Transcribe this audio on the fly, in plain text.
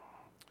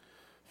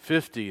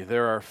50.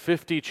 There are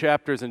 50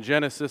 chapters in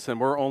Genesis, and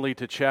we're only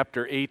to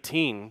chapter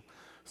 18.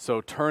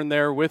 So turn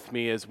there with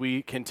me as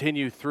we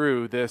continue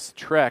through this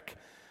trek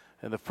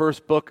in the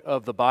first book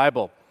of the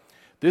Bible.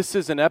 This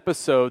is an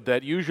episode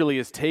that usually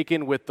is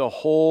taken with the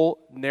whole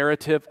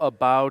narrative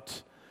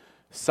about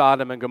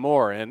Sodom and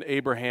Gomorrah and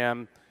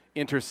Abraham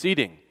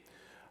interceding.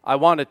 I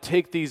want to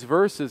take these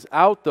verses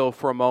out, though,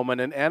 for a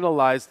moment and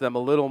analyze them a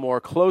little more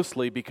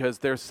closely because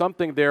there's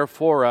something there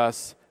for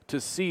us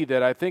to see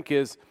that I think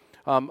is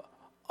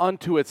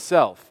unto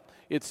itself.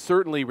 It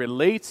certainly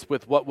relates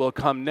with what will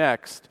come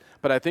next,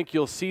 but I think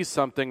you'll see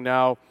something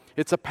now.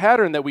 It's a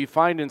pattern that we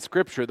find in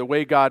Scripture, the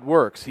way God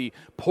works. He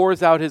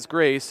pours out His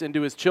grace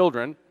into His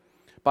children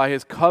by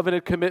His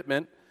covenant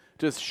commitment,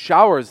 just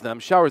showers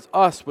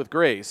us with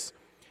grace,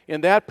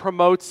 and that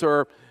promotes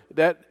or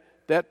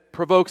that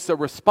provokes a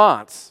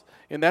response.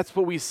 And that's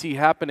what we see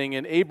happening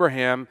in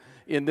Abraham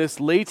in this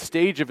late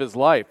stage of his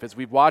life as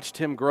we've watched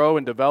him grow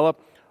and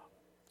develop.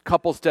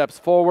 Couple steps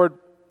forward,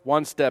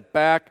 one step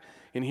back,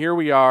 and here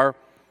we are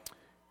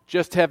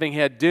just having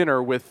had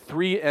dinner with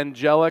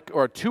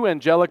two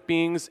angelic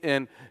beings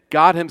and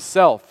God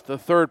Himself, the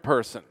third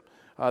person.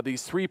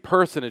 These three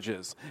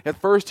personages. At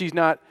first, he's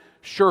not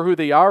sure who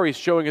they are. He's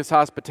showing his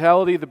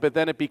hospitality, but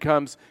then it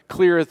becomes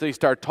clear as they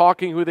start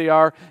talking who they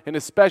are, and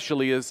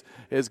especially as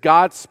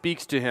God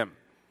speaks to him.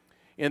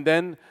 And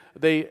then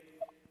they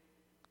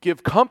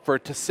give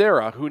comfort to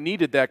Sarah, who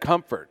needed that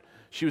comfort.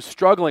 She was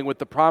struggling with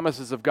the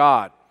promises of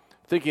God,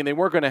 thinking they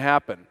weren't going to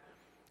happen.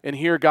 And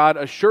here God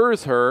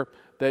assures her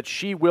that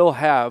she will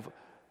have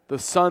the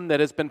son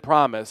that has been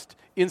promised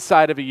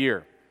inside of a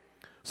year.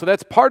 So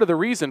that's part of the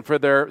reason for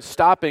their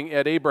stopping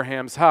at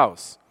Abraham's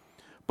house.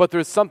 But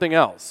there's something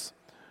else.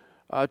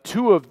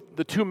 Two of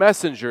the two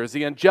messengers,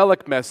 the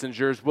angelic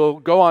messengers, will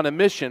go on a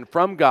mission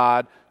from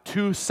God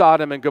to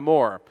Sodom and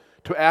Gomorrah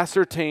to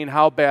ascertain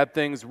how bad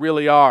things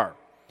really are.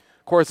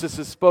 Of course, this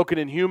is spoken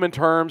in human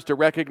terms to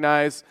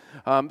recognize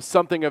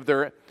something of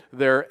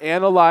their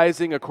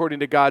analyzing according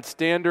to God's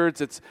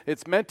standards.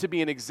 It's meant to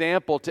be an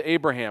example to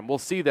Abraham. We'll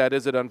see that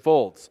as it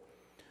unfolds.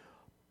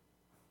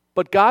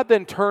 But God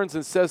then turns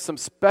and says some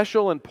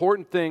special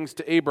important things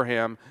to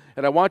Abraham,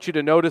 and I want you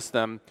to notice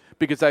them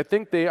because I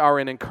think they are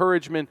an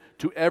encouragement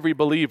to every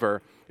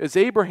believer, as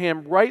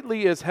Abraham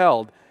rightly is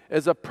held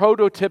as a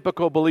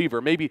prototypical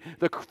believer, maybe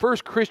the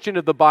first Christian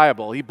of the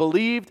Bible. He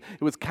believed,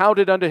 it was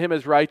counted unto him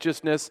as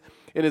righteousness,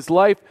 and his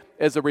life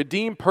as a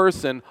redeemed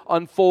person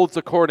unfolds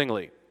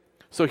accordingly.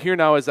 So here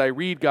now as I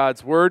read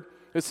God's Word,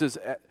 this is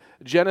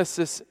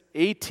Genesis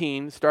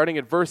 18, starting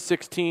at verse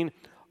 16.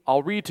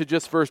 I'll read to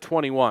just verse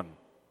 21.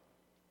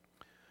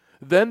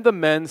 Then the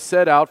men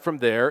set out from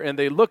there, and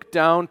they looked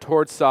down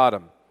toward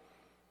Sodom.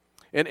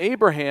 And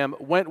Abraham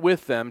went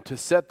with them to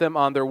set them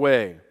on their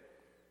way.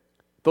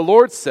 The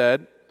Lord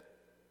said,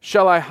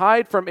 "Shall I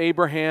hide from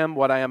Abraham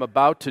what I am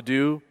about to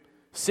do,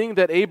 seeing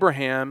that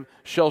Abraham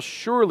shall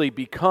surely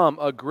become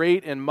a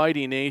great and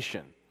mighty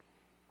nation?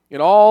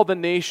 And all the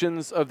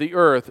nations of the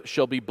earth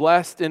shall be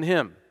blessed in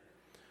him.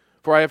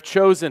 For I have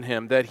chosen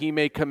him that he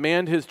may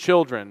command his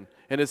children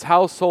and his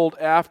household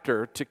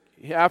after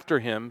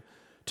him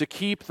to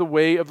keep the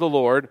way of the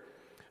Lord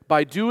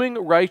by doing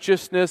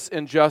righteousness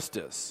and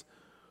justice,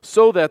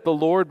 so that the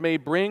Lord may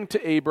bring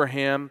to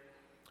Abraham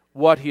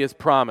what he has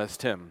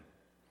promised him."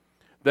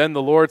 Then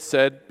the Lord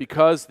said,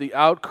 "Because the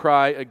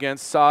outcry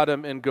against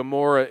Sodom and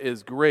Gomorrah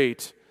is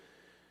great,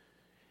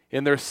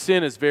 and their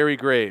sin is very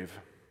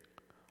grave,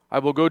 I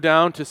will go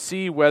down to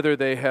see whether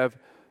they have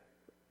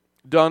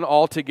done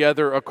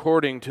altogether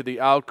according to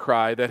the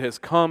outcry that has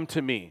come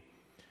to me,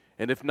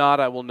 and if not,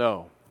 I will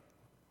know."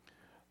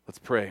 Let's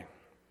pray.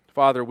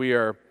 Father, we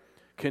are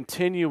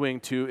continuing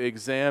to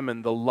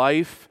examine the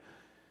life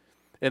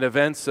and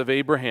events of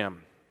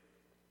Abraham,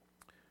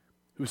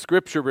 who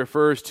Scripture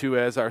refers to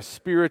as our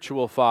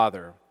spiritual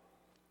father.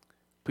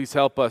 Please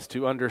help us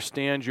to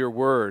understand your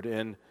word,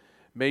 and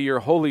may your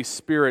Holy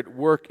Spirit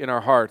work in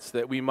our hearts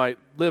that we might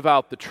live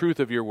out the truth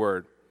of your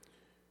word.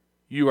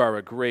 You are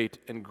a great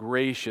and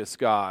gracious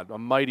God, a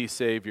mighty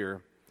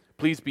Savior.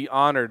 Please be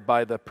honored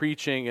by the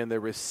preaching and the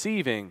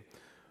receiving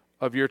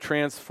of your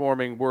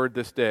transforming word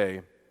this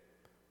day.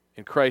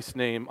 In Christ's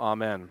name,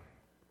 amen.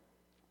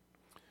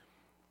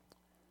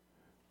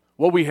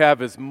 What we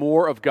have is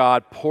more of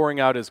God pouring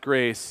out His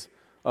grace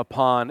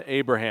upon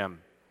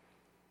Abraham.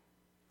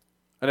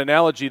 An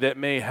analogy that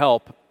may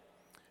help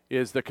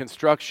is the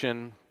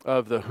construction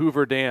of the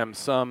Hoover Dam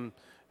some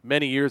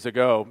many years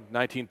ago.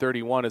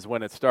 1931 is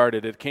when it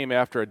started. It came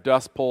after a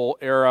Dust Bowl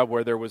era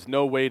where there was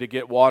no way to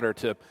get water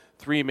to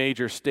three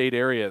major state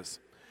areas.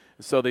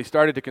 So they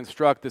started to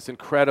construct this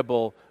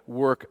incredible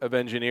work of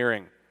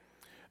engineering.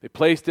 They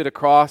placed it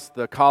across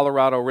the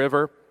Colorado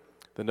River,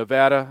 the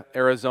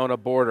Nevada-Arizona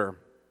border.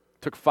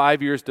 It took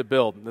 5 years to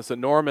build. This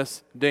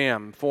enormous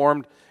dam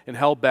formed and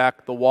held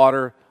back the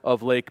water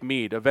of Lake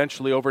Mead.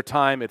 Eventually, over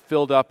time, it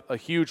filled up a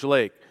huge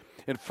lake.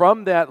 And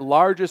from that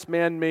largest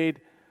man-made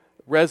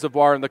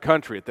reservoir in the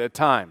country at that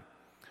time,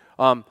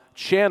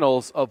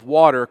 channels of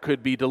water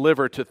could be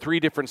delivered to 3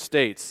 different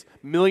states.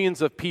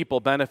 Millions of people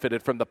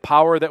benefited from the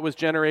power that was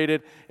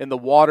generated and the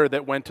water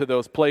that went to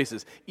those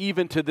places.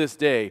 Even to this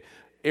day,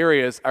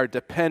 areas are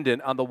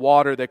dependent on the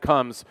water that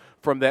comes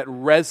from that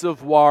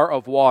reservoir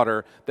of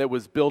water that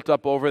was built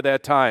up over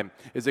that time.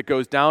 As it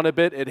goes down a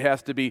bit, it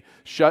has to be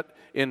shut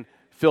and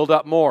filled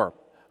up more,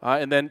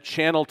 and then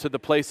channeled to the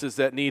places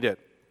that need it.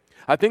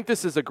 I think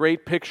this is a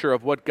great picture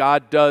of what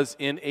God does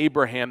in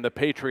Abraham, the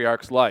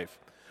patriarch's life.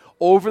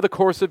 Over the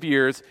course of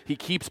years, he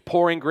keeps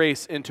pouring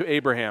grace into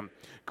Abraham.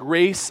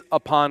 Grace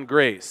upon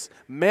grace,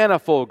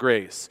 manifold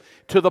grace,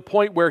 to the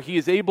point where he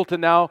is able to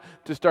now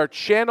to start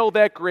channeling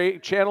that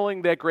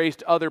grace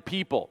to other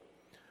people,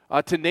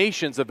 to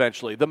nations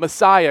eventually. The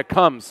Messiah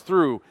comes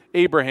through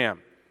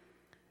Abraham.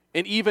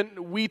 And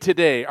even we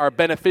today are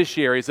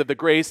beneficiaries of the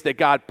grace that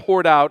God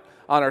poured out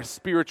on our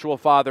spiritual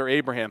father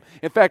Abraham.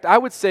 In fact, I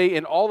would say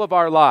in all of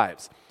our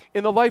lives,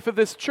 in the life of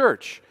this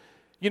church,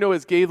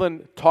 as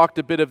Galen talked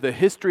a bit of the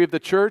history of the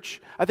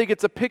church, I think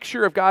it's a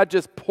picture of God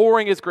just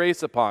pouring his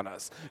grace upon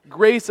us.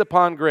 Grace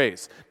upon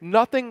grace.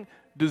 Nothing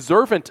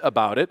deserving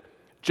about it,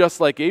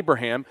 just like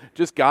Abraham.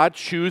 Just God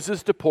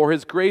chooses to pour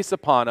his grace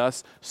upon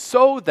us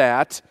so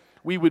that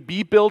we would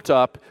be built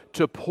up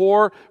to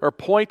pour or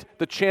point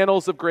the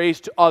channels of grace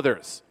to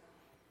others.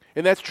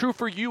 And that's true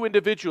for you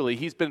individually.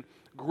 He's been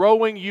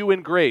growing you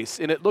in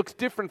grace, and it looks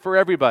different for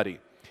everybody.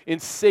 In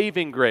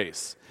saving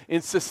grace,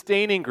 in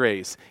sustaining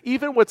grace,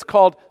 even what's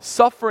called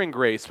suffering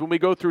grace when we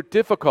go through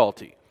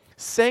difficulty,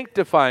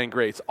 sanctifying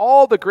grace,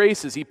 all the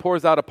graces he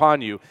pours out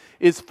upon you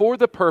is for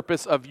the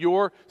purpose of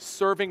your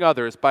serving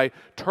others by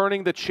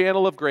turning the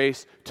channel of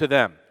grace to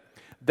them.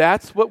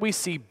 That's what we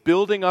see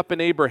building up in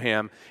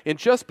Abraham, and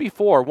just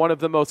before one of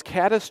the most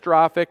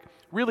catastrophic,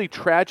 really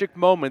tragic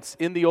moments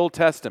in the Old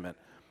Testament.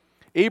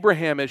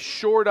 Abraham is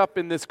shored up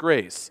in this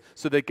grace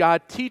so that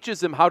God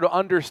teaches him how to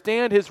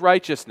understand his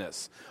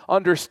righteousness,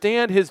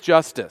 understand his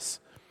justice,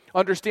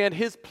 understand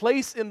his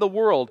place in the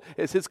world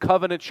as his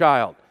covenant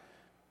child.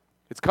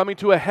 It's coming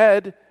to a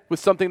head with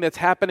something that's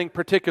happening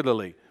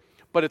particularly,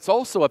 but it's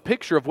also a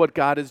picture of what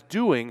God is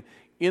doing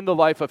in the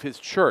life of his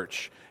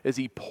church as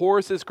he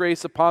pours his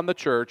grace upon the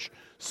church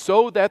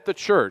so that the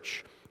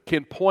church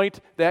can point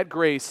that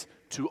grace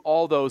to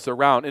all those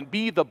around and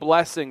be the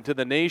blessing to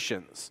the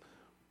nations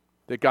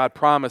that God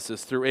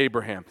promises through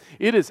Abraham.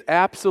 It is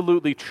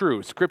absolutely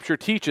true. Scripture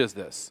teaches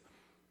this.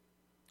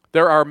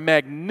 There are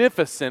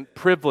magnificent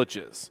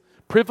privileges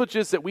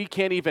that we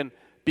can't even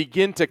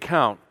begin to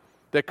count,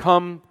 that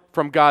come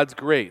from God's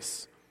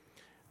grace.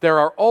 There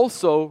are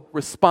also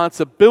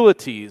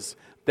responsibilities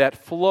that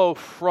flow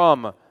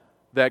from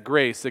that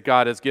grace that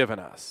God has given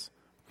us.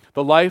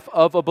 The life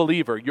of a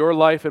believer, your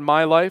life and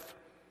my life,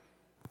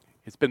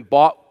 it's been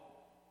bought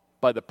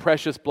by the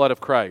precious blood of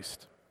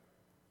Christ.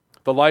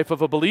 The life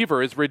of a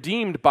believer is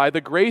redeemed by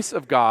the grace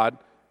of God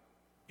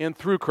and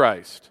through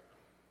Christ.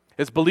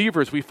 As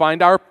believers, we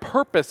find our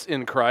purpose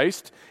in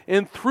Christ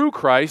and through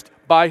Christ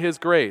by his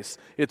grace.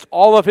 It's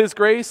all of his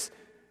grace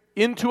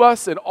into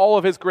us and all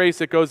of his grace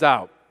that goes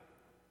out.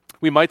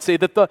 We might say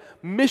that the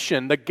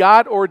mission, the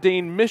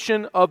God-ordained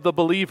mission of the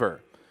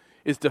believer,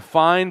 is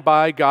defined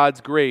by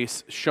God's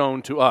grace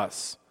shown to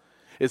us.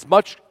 As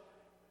much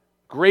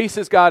grace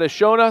as God has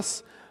shown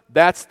us,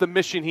 that's the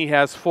mission he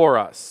has for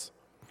us.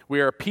 We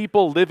are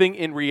people living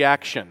in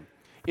reaction,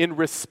 in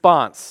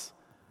response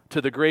to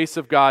the grace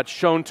of God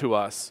shown to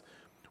us.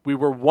 We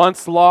were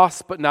once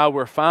lost, but now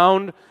we're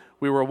found.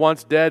 We were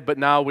once dead, but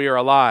now we are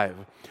alive.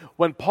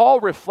 When Paul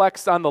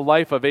reflects on the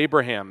life of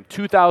Abraham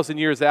 2,000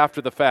 years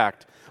after the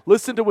fact,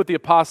 listen to what the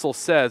apostle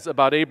says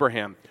about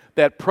Abraham,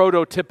 that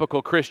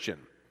prototypical Christian.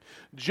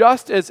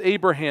 Just as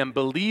Abraham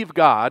believed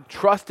God,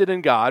 trusted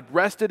in God,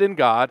 rested in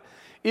God,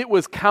 it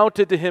was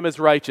counted to him as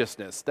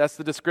righteousness. That's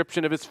the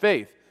description of his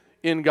faith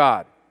in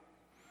God.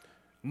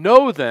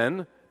 Know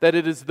then that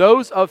it is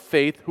those of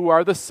faith who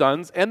are the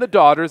sons and the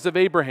daughters of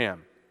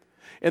Abraham.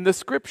 And the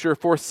scripture,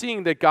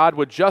 foreseeing that God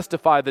would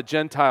justify the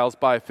Gentiles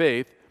by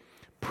faith,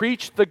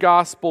 preached the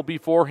gospel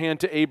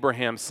beforehand to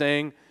Abraham,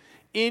 saying,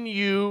 "In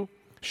you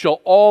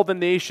shall all the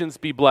nations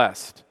be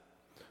blessed."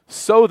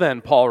 So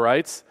then, Paul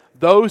writes,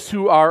 those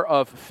who are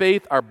of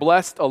faith are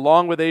blessed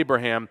along with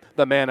Abraham,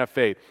 the man of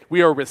faith.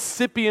 We are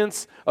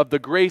recipients of the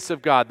grace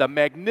of God, the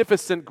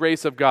magnificent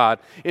grace of God,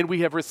 and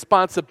we have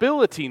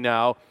responsibility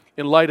now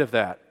in light of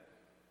that.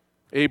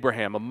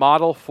 Abraham, a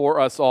model for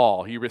us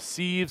all. He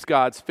receives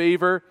God's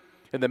favor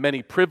and the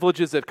many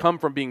privileges that come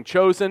from being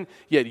chosen,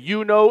 yet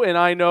you know and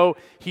I know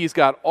he's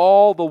got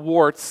all the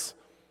warts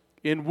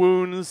and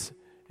wounds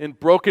and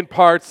broken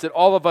parts that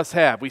all of us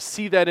have. We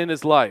see that in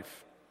his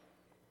life.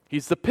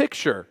 He's the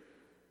picture,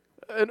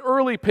 an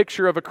early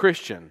picture of a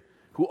Christian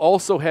who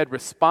also had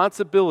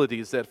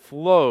responsibilities that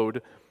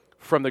flowed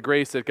from the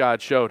grace that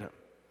God showed him.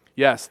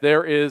 Yes,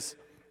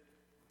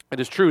 it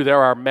is true,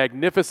 there are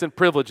magnificent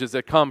privileges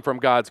that come from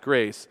God's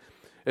grace,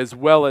 as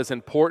well as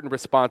important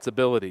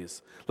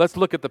responsibilities. Let's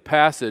look at the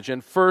passage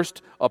and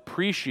first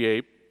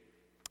appreciate,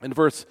 in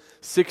verse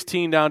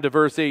 16 down to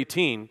verse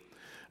 18,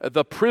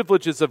 the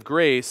privileges of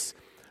grace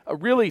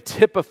really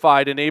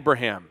typified in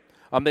Abraham.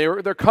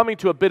 They're coming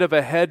to a bit of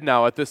a head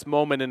now at this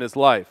moment in his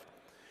life.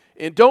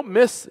 And don't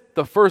miss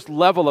the first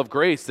level of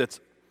grace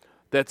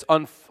that's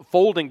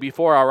unfolding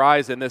before our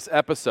eyes in this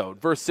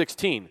episode. Verse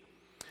 16,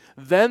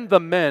 then the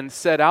men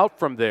set out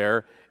from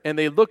there, and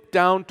they looked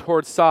down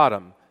toward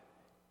Sodom.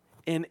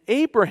 And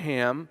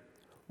Abraham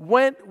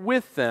went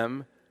with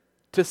them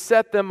to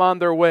set them on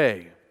their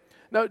way.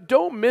 Now,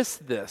 don't miss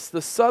this,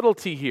 the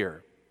subtlety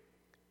here.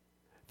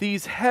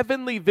 These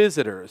heavenly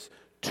visitors,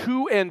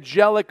 two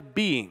angelic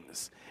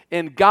beings,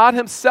 and God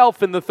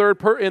himself in the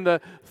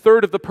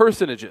third of the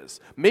personages,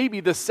 maybe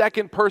the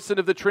second person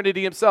of the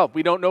Trinity himself.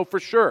 We don't know for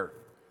sure.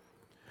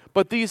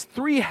 But these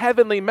three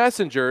heavenly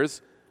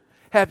messengers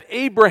have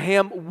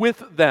Abraham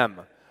with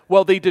them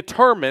while they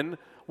determine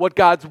what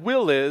God's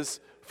will is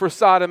for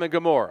Sodom and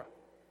Gomorrah.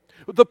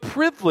 The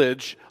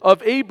privilege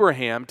of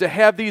Abraham to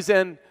have these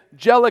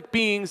angelic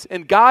beings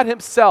and God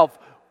himself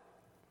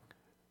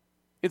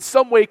in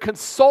some way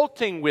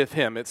consulting with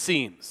him, it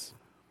seems.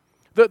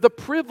 The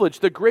privilege,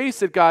 the grace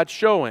that God's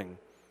showing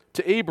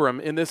to Abram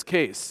in this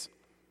case.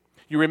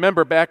 You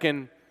remember back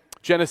in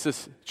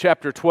Genesis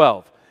chapter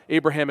 12,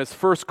 Abraham is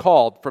first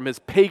called from his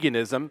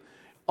paganism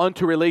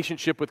unto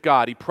relationship with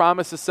God. He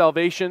promises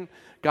salvation.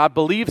 God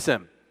believes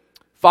him,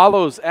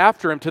 follows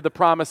after him to the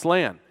promised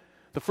land.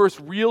 The first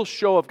real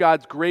show of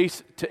God's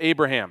grace to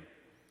Abraham.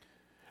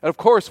 And of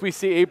course, we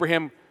see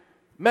Abraham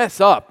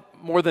mess up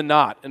more than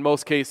not in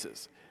most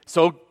cases.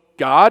 So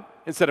God,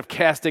 instead of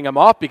casting him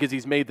off because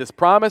he's made this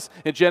promise,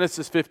 in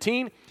Genesis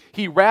 15,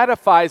 he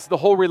ratifies the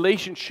whole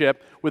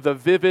relationship with a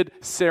vivid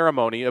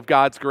ceremony of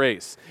God's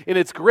grace. And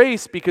it's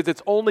grace because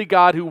it's only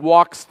God who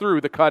walks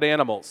through the cut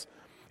animals.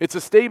 It's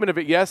a statement of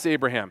it, yes,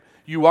 Abraham,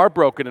 you are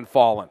broken and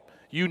fallen.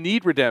 You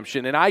need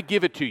redemption, and I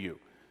give it to you.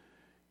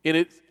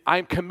 And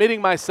I'm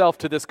committing myself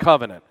to this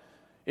covenant.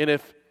 And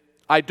if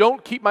I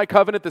don't keep my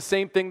covenant, the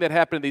same thing that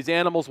happened to these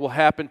animals will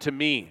happen to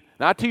me.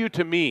 Not to you,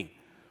 to me.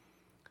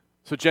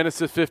 So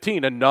Genesis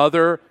 15,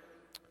 another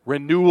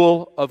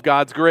renewal of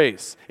God's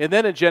grace. And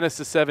then in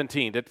Genesis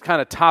 17, to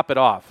kind of top it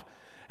off,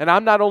 and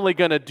I'm not only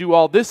going to do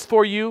all this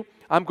for you,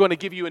 I'm going to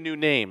give you a new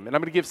name, and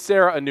I'm going to give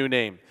Sarah a new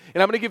name,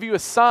 and I'm going to give you a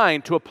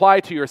sign to apply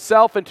to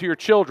yourself and to your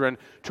children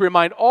to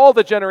remind all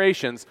the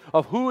generations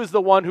of who is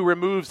the one who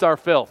removes our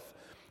filth,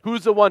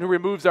 who's the one who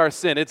removes our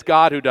sin. It's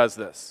God who does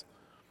this.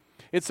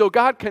 And so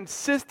God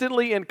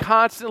consistently and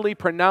constantly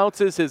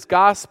pronounces his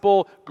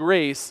gospel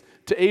grace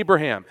to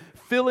Abraham,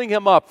 filling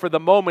him up for the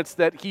moments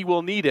that he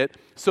will need it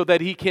so that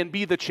he can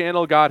be the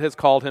channel God has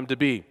called him to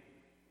be.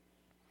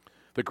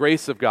 The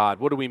grace of God,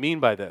 what do we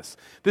mean by this?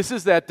 This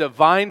is that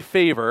divine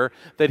favor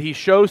that he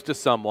shows to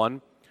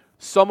someone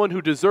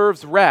who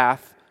deserves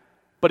wrath,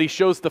 but he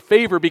shows the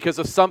favor because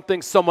of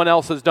something someone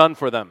else has done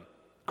for them.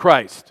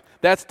 Christ.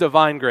 That's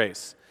divine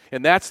grace.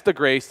 And that's the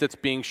grace that's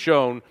being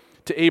shown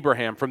to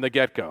Abraham from the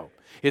get-go.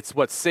 It's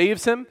what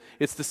saves him.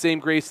 It's the same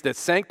grace that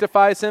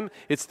sanctifies him.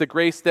 It's the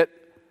grace that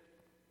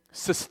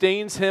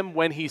sustains him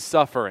when he's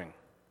suffering.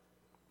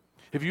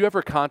 Have you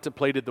ever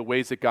contemplated the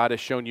ways that God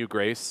has shown you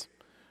grace?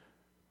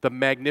 The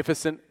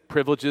magnificent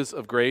privileges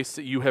of grace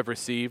that you have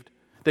received?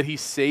 That he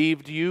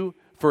saved you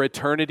for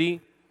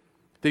eternity?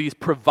 That he's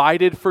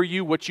provided for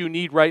you what you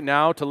need right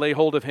now to lay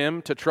hold of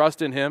him, to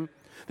trust in him?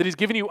 That he's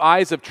given you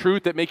eyes of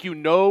truth that make you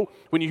know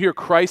when you hear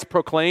Christ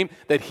proclaim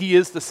that he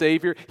is the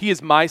Savior. He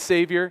is my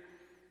Savior.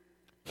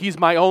 He's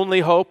my only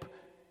hope.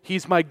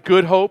 He's my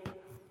good hope.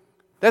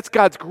 That's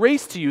God's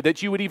grace to you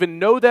that you would even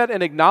know that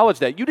and acknowledge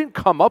that. You didn't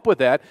come up with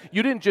that.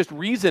 You didn't just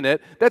reason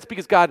it. That's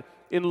because God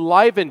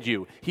enlivened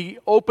you. He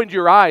opened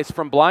your eyes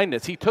from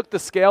blindness. He took the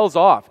scales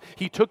off.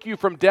 He took you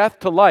from death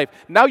to life.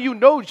 Now you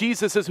know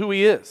Jesus is who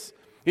he is,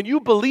 and you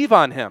believe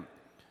on him.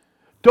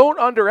 Don't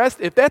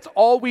underestimate. If that's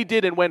all we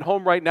did and went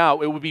home right now,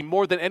 it would be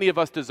more than any of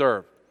us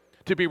deserve.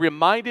 To be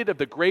reminded of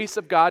the grace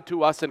of God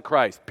to us in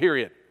Christ,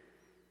 period.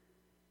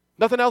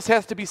 Nothing else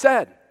has to be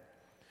said.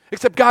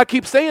 Except God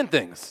keeps saying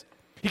things.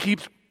 He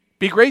keeps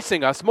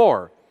begracing us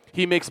more.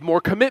 He makes more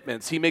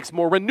commitments. He makes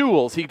more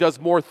renewals. He does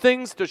more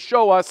things to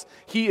show us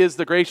he is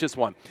the gracious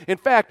one. In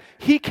fact,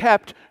 he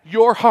kept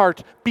your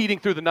heart beating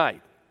through the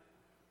night.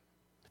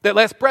 That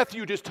last breath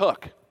you just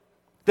took,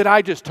 that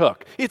I just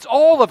took. It's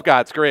all of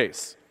God's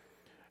grace.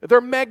 They're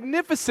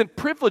magnificent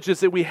privileges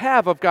that we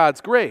have of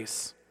God's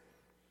grace.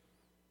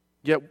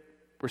 Yet,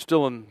 we're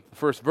still in the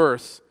first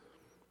verse.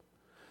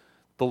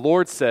 The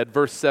Lord said,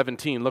 verse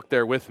 17, look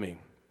there with me.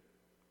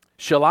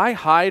 Shall I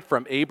hide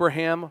from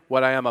Abraham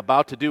what I am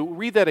about to do?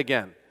 Read that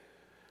again.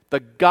 The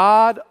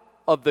God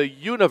of the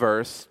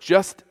universe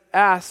just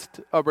asked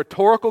a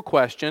rhetorical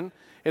question,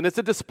 and it's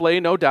a display,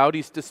 no doubt.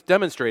 He's just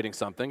demonstrating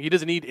something. He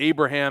doesn't need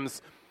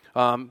Abraham's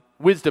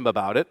wisdom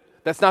about it.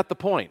 That's not the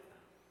point.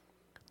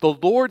 The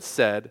Lord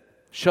said,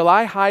 shall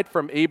I hide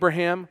from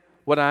Abraham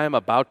what I am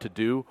about to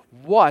do?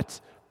 What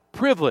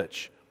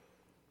privilege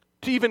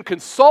to even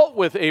consult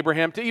with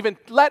Abraham, to even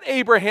let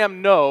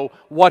Abraham know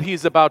what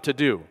he's about to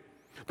do.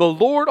 The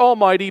Lord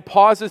Almighty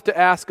pauses to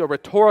ask a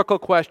rhetorical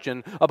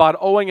question about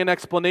owing an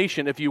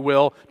explanation, if you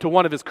will, to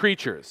one of his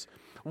creatures.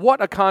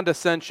 What a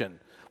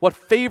condescension. What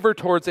favor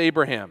towards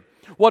Abraham.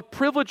 What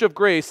privilege of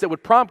grace that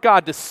would prompt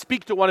God to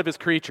speak to one of his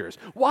creatures.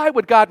 Why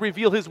would God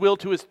reveal his will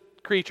to his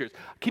creatures?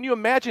 Can you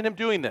imagine him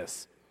doing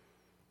this?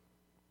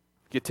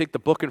 You take the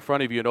book in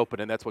front of you and open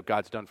it, and that's what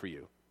God's done for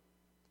you.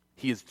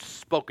 He has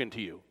spoken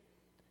to you.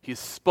 He has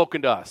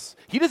spoken to us.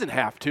 He doesn't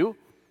have to,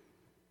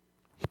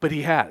 but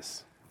he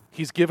has.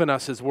 He's given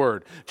us his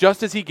word,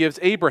 just as he gives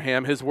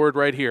Abraham his word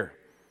right here.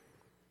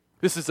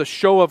 This is a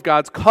show of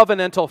God's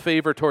covenantal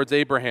favor towards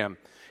Abraham,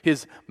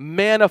 his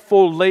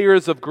manifold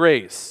layers of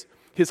grace,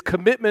 his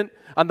commitment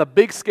on the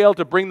big scale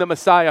to bring the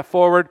Messiah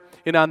forward,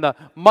 and on the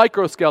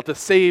micro scale to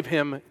save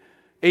him,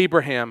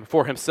 Abraham,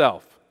 for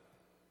himself.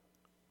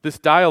 This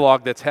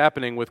dialogue that's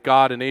happening with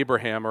God and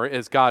Abraham, or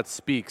as God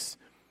speaks,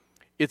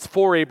 it's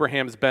for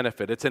Abraham's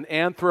benefit. It's an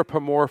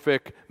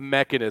anthropomorphic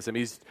mechanism.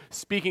 He's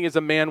speaking as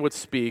a man would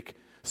speak,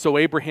 so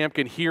Abraham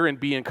can hear and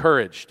be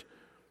encouraged,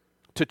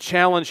 to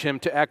challenge him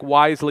to act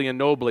wisely and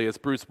nobly, as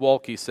Bruce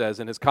Waltke says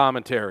in his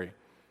commentary.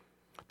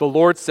 The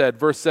Lord said,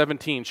 verse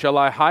 17, "Shall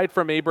I hide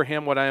from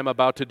Abraham what I am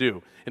about to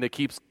do?" And it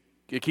keeps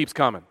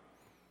coming.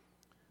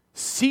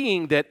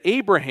 "Seeing that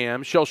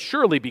Abraham shall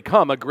surely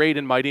become a great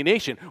and mighty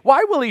nation."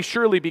 Why will he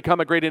surely become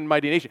a great and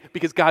mighty nation?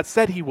 Because God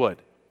said he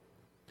would.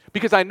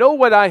 Because I know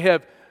what I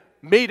have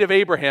made of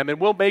Abraham and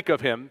will make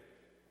of him.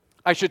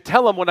 I should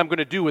tell him what I'm going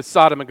to do with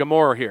Sodom and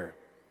Gomorrah here.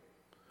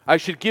 I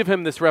should give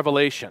him this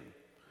revelation.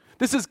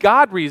 This is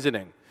God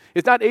reasoning.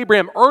 It's not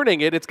Abraham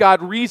earning it, it's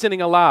God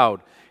reasoning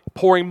aloud,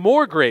 pouring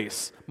more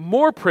grace,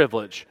 more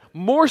privilege,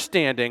 more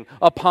standing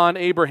upon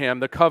Abraham,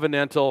 the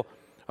covenantal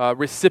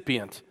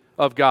recipient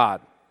of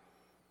God.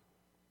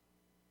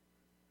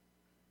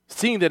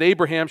 "Seeing that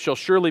Abraham shall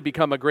surely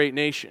become a great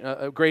nation,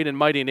 a great and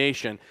mighty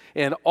nation,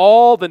 and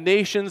all the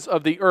nations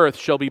of the earth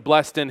shall be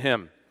blessed in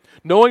him.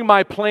 Knowing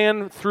my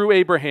plan through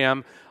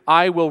Abraham,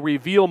 I will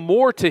reveal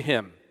more to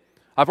him."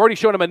 I've already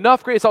shown him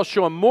enough grace, I'll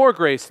show him more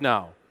grace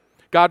now.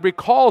 God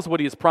recalls what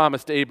he has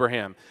promised to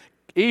Abraham.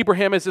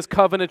 Abraham is his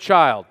covenant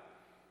child.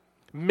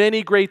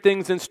 Many great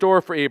things in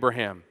store for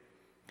Abraham.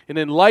 And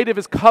in light of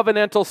his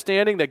covenantal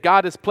standing that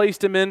God has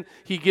placed him in,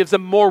 he gives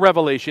him more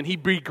revelation. He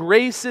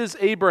begraces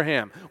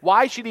Abraham.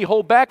 Why should he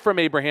hold back from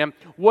Abraham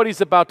what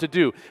he's about to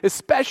do?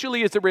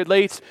 Especially as it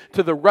relates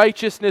to the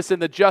righteousness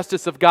and the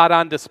justice of God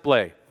on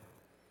display.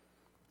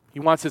 He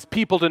wants his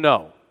people to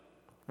know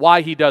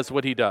why he does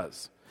what he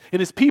does. And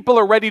his people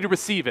are ready to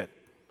receive it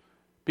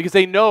because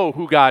they know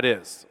who God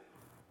is.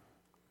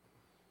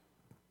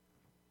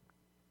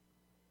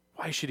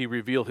 Why should he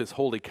reveal his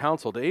holy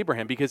counsel to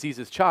Abraham? Because he's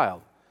his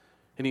child.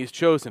 And he's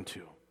chosen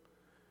to.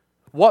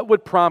 What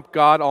would prompt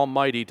God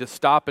Almighty to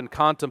stop and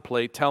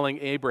contemplate telling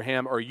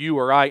Abraham or you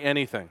or I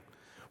anything?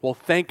 Well,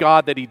 thank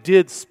God that he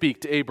did speak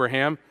to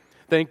Abraham.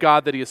 Thank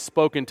God that he has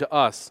spoken to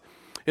us.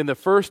 In the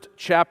first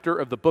chapter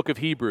of the book of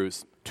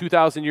Hebrews,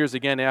 2,000 years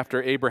again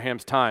after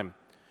Abraham's time,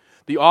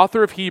 the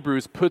author of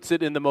Hebrews puts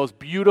it in the most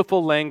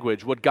beautiful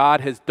language, what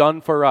God has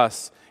done for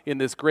us in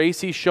this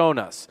grace he's shown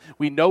us.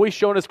 We know he's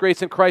shown us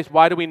grace in Christ.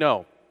 Why do we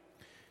know?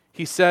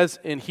 He says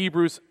in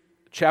Hebrews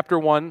chapter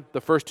 1,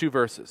 the first two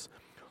verses,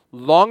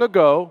 "Long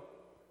ago,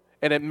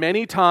 and at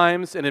many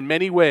times and in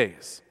many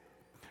ways,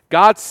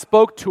 God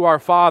spoke to our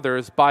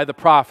fathers by the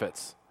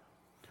prophets.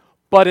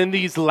 But in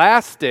these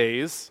last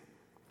days,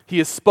 he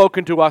has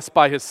spoken to us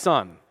by his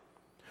Son,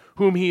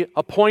 whom he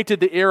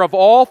appointed the heir of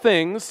all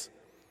things,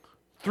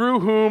 through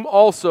whom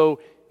also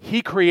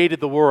he created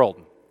the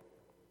world."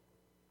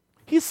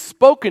 He's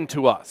spoken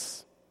to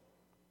us.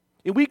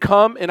 And we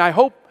come, and I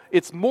hope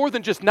it's more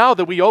than just now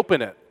that we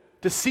open it,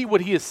 to see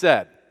what he has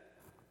said.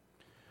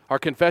 Our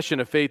confession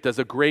of faith does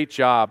a great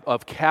job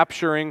of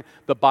capturing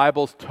the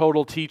Bible's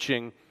total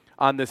teaching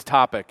on this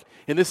topic.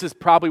 And this is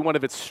probably one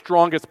of its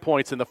strongest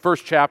points in the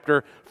first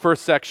chapter,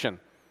 first section.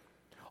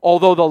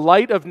 Although the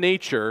light of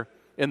nature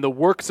and the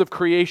works of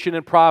creation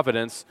and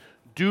providence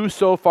do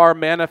so far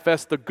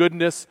manifest the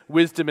goodness,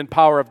 wisdom, and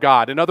power of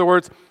God. In other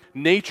words,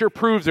 nature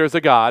proves there's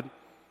a God.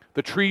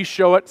 The trees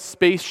show it,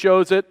 space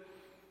shows it.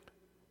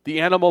 The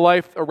animal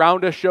life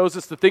around us shows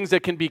us the things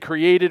that can be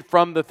created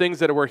from the things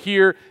that were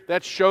here.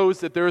 That shows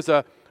that there's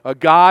a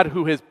God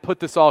who has put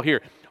this all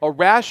here. A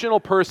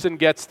rational person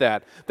gets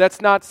that. That's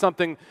not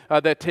something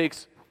that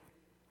takes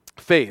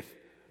faith.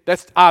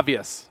 That's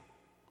obvious.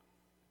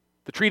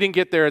 The tree didn't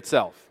get there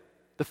itself.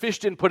 The fish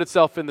didn't put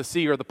itself in the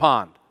sea or the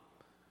pond.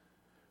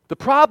 The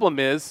problem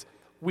is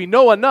we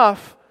know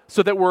enough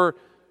so that we're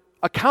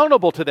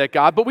accountable to that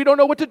God, but we don't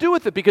know what to do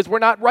with it because we're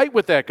not right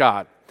with that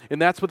God.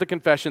 And that's what the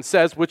confession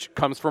says, which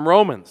comes from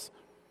Romans.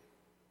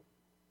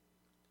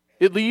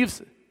 It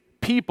leaves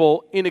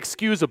people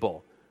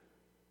inexcusable.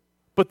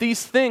 But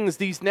these things,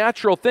 these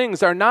natural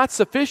things, are not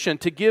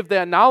sufficient to give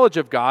that knowledge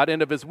of God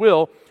and of his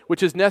will,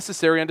 which is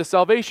necessary unto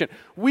salvation.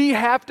 We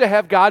have to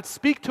have God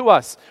speak to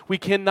us. We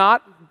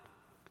cannot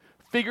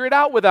figure it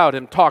out without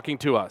him talking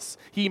to us.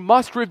 He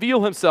must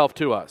reveal himself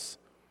to us.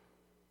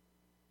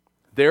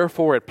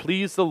 Therefore it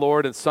pleased the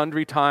Lord in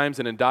sundry times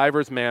and in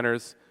divers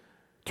manners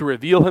to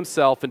reveal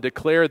himself and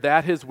declare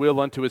that his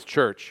will unto his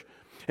church.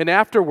 And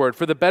afterward,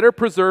 for the better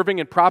preserving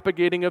and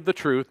propagating of the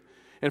truth,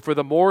 and for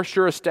the more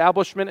sure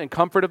establishment and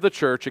comfort of the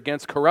church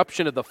against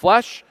corruption of the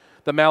flesh,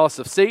 the malice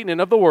of Satan and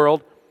of the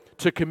world,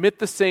 to commit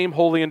the same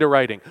wholly into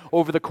writing.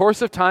 Over the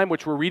course of time,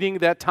 which we're reading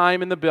that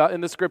time in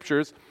the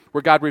Scriptures,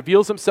 where God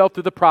reveals himself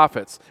through the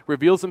prophets,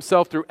 reveals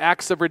himself through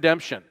acts of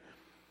redemption.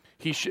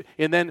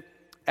 And then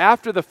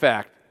after the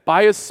fact,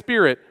 by his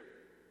Spirit,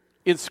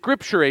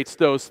 inscripturates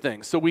those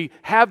things. So we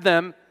have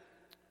them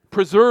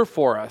preserved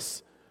for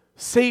us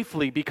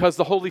safely because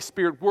the Holy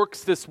Spirit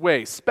works this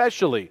way,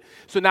 specially.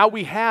 So now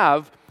we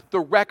have the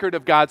record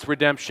of God's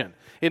redemption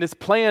in his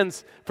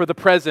plans for the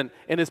present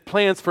and his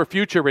plans for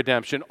future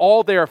redemption,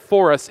 all there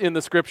for us in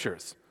the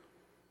Scriptures.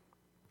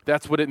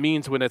 That's what it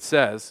means when it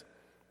says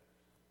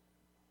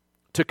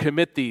to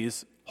commit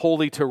these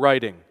wholly to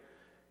writing,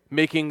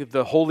 making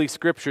the Holy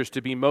Scriptures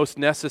to be most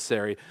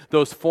necessary,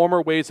 those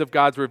former ways of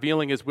God's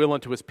revealing his will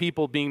unto his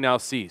people being now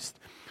ceased.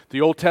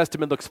 The Old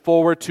Testament looks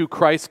forward to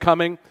Christ's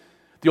coming.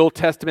 The Old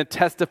Testament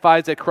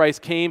testifies that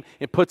Christ came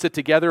and puts it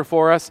together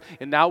for us,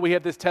 and now we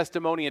have this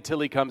testimony until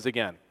he comes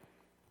again.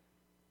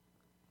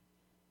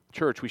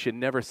 Church, we should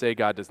never say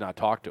God does not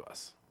talk to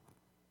us.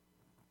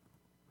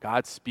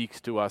 God speaks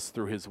to us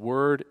through his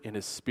word and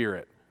his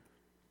Spirit.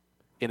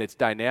 And it's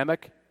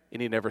dynamic,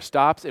 and he never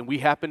stops, and we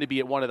happen to be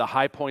at one of the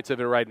high points of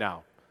it right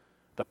now.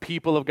 The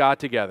people of God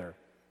together,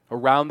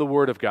 around the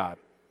word of God,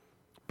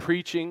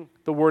 preaching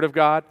the word of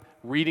God,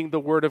 reading the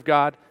word of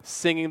God,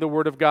 singing the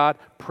word of God,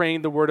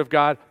 praying the word of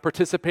God,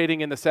 participating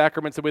in the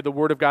sacraments the way the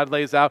word of God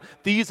lays out.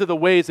 These are the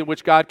ways in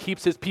which God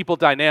keeps his people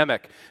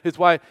dynamic. It's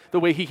why the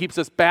way he keeps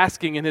us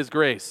basking in his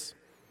grace.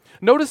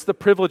 Notice the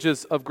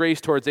privileges of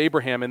grace towards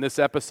Abraham in this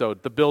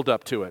episode, the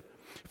build-up to it.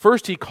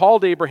 First, he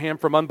called Abraham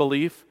from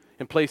unbelief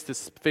and placed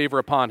his favor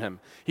upon him.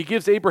 He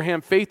gives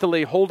Abraham faith to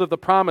lay hold of the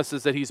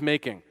promises that he's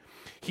making.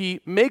 He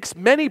makes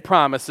many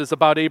promises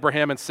about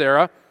Abraham and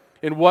Sarah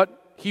and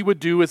what he would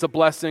do as a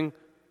blessing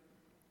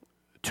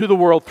to the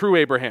world through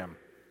Abraham.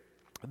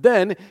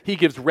 Then he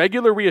gives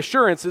regular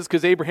reassurances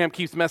because Abraham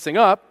keeps messing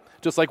up,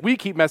 just like we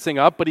keep messing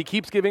up, but he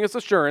keeps giving us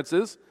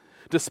assurances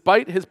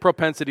despite his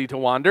propensity to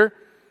wander.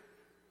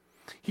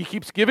 He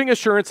keeps giving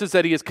assurances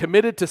that he is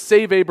committed to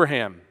save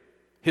Abraham,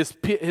 his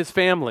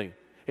family,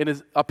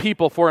 and a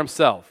people for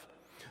himself.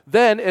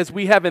 Then, as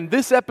we have in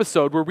this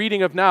episode we're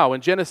reading of now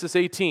in Genesis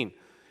 18,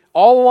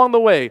 all along the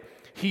way,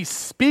 he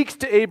speaks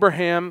to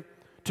Abraham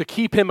to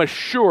keep him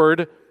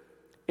assured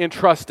and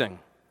trusting.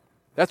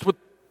 That's what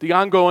the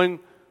ongoing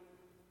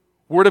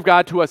word of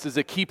God to us is.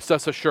 It keeps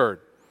us assured.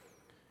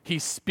 He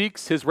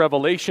speaks his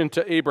revelation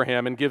to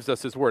Abraham and gives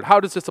us his word. How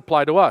does this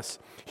apply to us?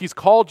 He's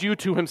called you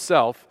to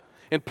himself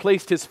and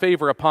placed his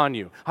favor upon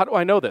you. How do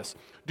I know this?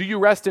 Do you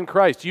rest in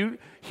Christ? You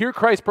hear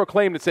Christ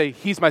proclaimed and say,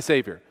 he's my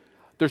Savior.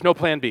 There's no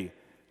plan B.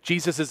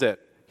 Jesus is it.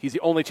 He's the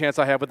only chance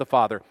I have with the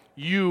Father.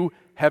 You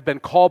have been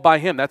called by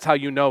him. That's how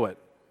you know it.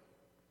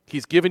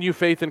 He's given you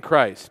faith in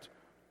Christ.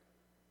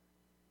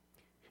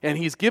 And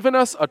he's given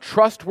us a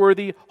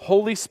trustworthy,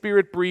 Holy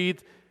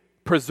Spirit-breathed,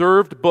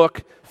 preserved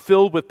book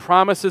filled with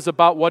promises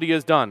about what he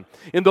has done.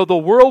 And though the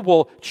world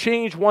will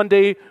change one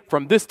day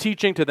from this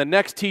teaching to the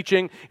next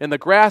teaching, and the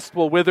grass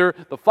will wither,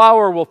 the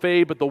flower will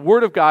fade, but the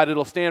word of God,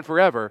 it'll stand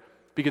forever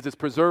because it's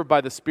preserved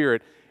by the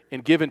Spirit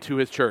and given to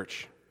his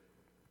church.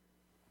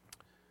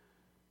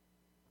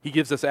 He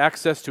gives us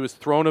access to his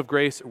throne of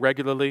grace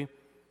regularly,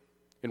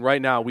 and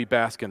right now we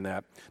bask in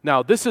that.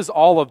 Now, this is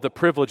all of the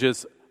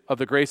privileges of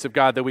the grace of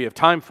God that we have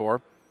time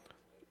for.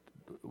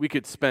 We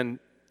could spend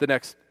the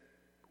next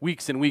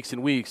weeks and weeks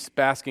and weeks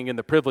basking in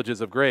the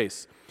privileges of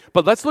grace.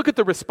 But let's look at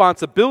the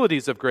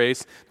responsibilities of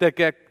grace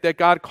that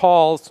God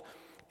calls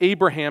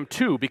Abraham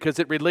to, because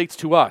it relates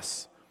to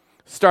us.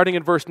 Starting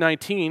in verse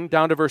 19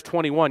 down to verse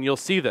 21, you'll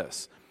see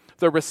this.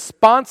 The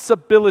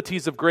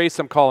responsibilities of grace,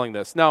 I'm calling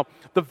this. Now,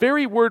 the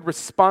very word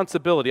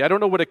responsibility, I don't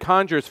know what it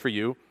conjures for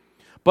you,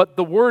 but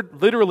the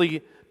word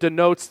literally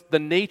denotes the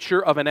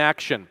nature of an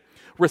action.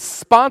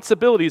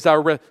 Responsibilities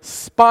are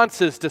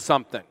responses to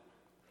something.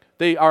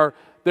 There are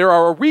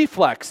a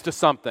reflex to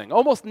something,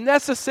 almost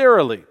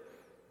necessarily.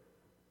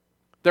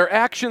 They're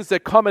actions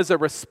that come as a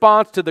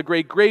response to the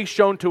great grace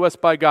shown to us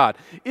by God.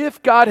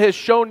 If God has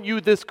shown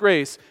you this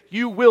grace,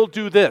 you will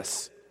do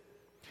this.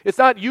 It's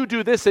not you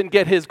do this and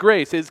get his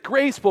grace. His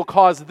grace will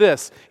cause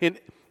this. And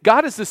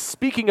God is just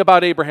speaking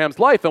about Abraham's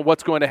life and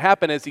what's going to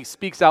happen as he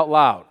speaks out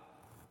loud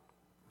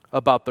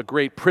about the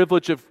great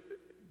privilege of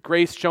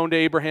grace shown to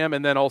Abraham,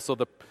 and then also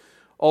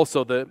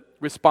the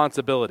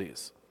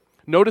responsibilities.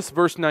 Notice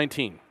verse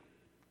 19.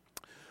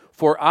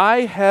 For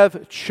I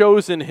have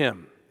chosen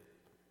him.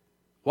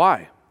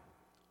 Why?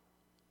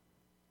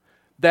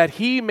 That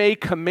he may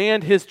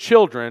command his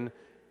children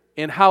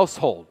in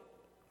household.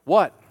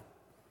 What?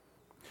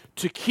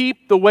 To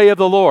keep the way of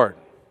the Lord.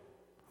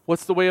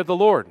 What's the way of the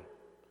Lord?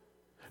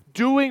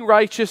 Doing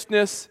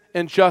righteousness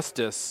and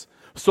justice,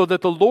 so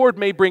that the Lord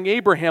may bring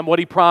Abraham what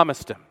he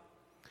promised him.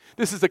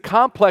 This is a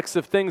complex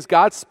of things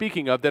God's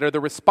speaking of that are the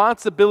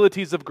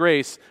responsibilities of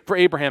grace for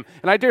Abraham.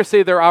 And I dare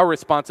say they're our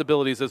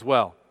responsibilities as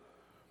well.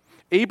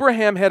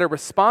 Abraham had a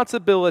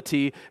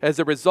responsibility as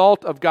a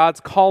result of God's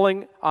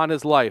calling on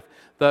his life.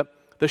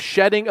 The the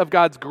shedding of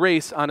God's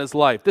grace on his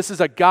life. This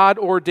is a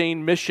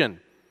God-ordained mission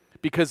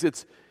because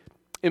it's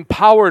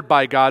empowered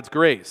by God's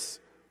grace.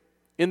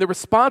 And the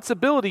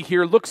responsibility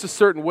here looks a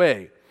certain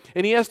way.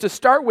 And he has to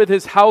start with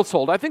his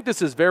household. I think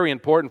this is very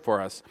important for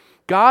us.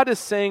 God is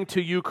saying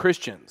to you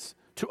Christians,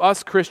 to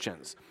us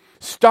Christians,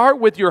 start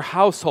with your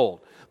household,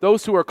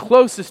 those who are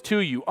closest to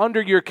you,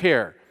 under your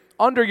care,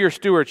 under your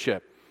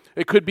stewardship.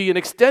 It could be an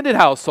extended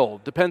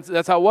household. Depends.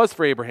 That's how it was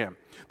for Abraham.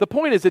 The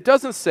point is, it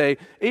doesn't say,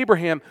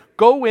 Abraham,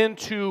 go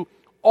into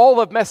all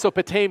of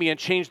Mesopotamia and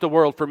change the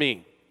world for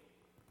me.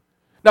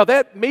 Now,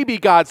 that may be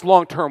God's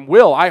long-term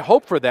will. I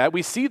hope for that.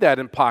 We see that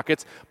in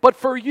pockets. But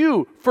for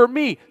you, for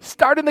me,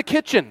 start in the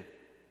kitchen.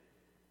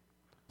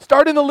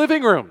 Start in the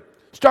living room.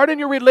 Start in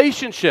your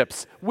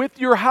relationships with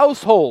your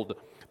household.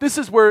 This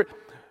is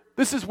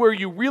where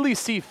you really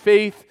see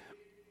faith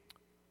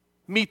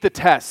meet the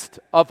test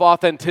of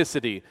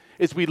authenticity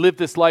as we live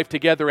this life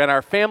together in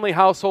our family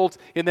households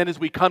and then as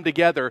we come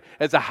together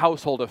as a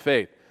household of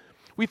faith.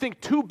 We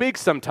think too big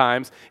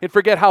sometimes and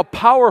forget how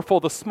powerful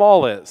the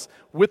small is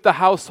with the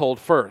household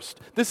first.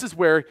 This is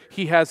where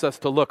he has us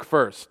to look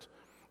first,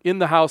 in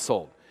the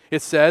household.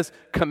 It says,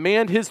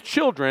 command his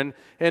children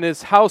and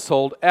his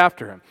household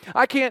after him.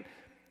 I can't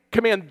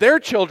command their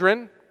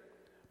children,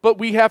 but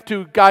we have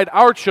to guide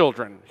our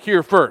children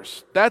here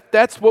first.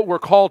 That's what we're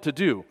called to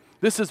do.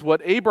 This is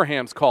what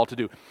Abraham's called to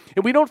do.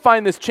 And we don't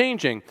find this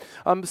changing.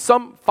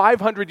 Some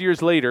 500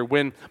 years later,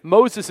 when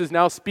Moses is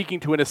now speaking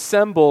to an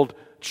assembled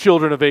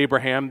children of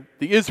Abraham,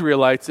 the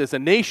Israelites as a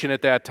nation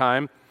at that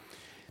time,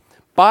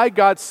 by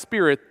God's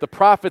Spirit, the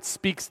prophet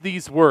speaks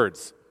these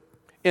words.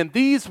 And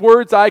these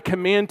words I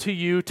command to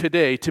you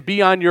today to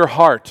be on your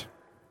heart.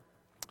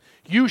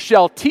 You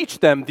shall teach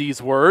them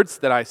these words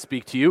that I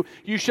speak to you.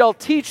 You shall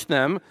teach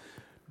them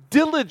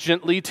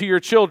diligently to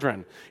your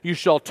children. You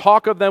shall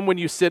talk of them when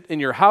you sit in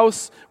your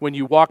house, when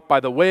you walk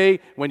by the way,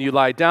 when you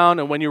lie down,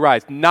 and when you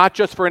rise. Not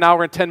just for an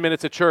hour and 10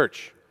 minutes at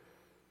church.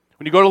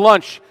 When you go to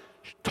lunch,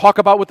 talk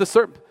about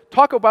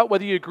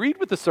whether you agreed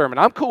with the sermon.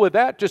 I'm cool with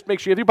that. Just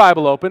make sure you have your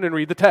Bible open and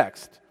read the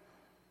text.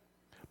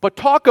 But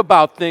talk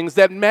about things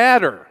that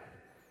matter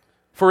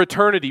for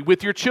eternity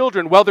with your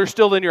children while they're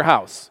still in your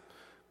house,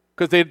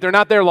 because they're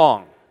not there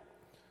long.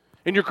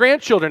 And your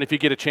grandchildren, if you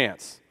get a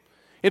chance.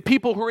 And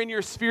people who are in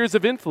your spheres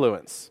of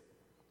influence.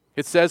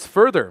 It says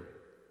further,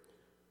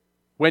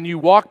 when you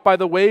walk by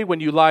the way,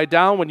 when you lie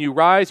down, when you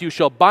rise, you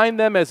shall bind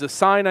them as a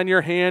sign on your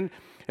hand,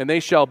 and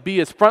they shall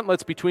be as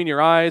frontlets between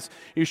your eyes.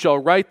 You shall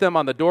write them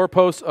on the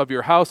doorposts of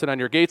your house and on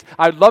your gates.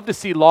 I'd love to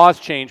see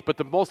laws change, but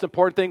the most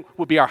important thing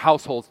would be our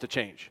households to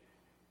change.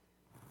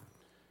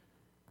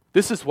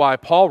 This is why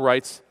Paul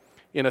writes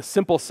in a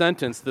simple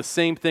sentence the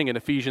same thing in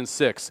Ephesians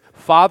 6.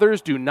 Fathers,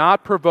 do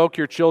not provoke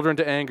your children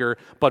to anger,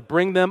 but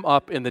bring them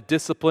up in the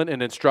discipline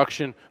and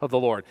instruction of the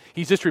Lord.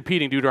 He's just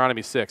repeating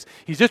Deuteronomy 6.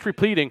 He's just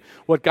repeating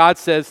what God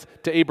says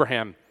to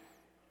Abraham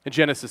in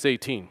Genesis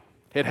 18.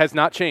 It has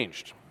not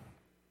changed.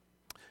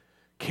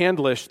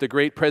 Candlish, the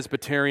great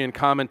Presbyterian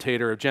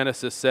commentator of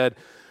Genesis, said,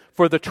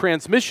 for the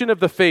transmission of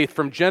the faith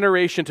from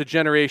generation to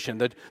generation,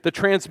 the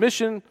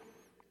transmission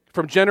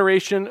from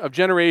generation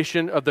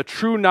of the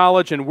true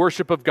knowledge and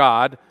worship of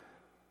God,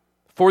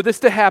 for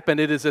this to happen,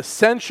 it is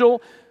essential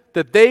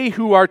that they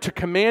who are to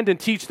command and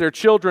teach their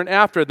children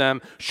after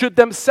them should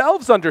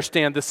themselves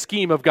understand the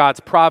scheme of God's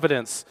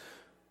providence,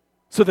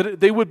 so that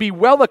they would be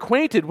well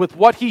acquainted with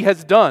what he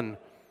has done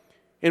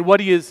and what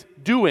he is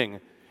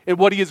doing and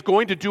what he is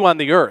going to do on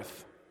the earth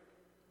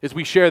as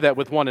we share that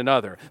with one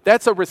another.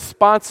 That's a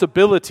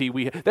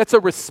responsibility. That's a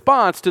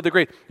response to the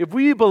grace. If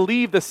we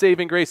believe the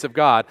saving grace of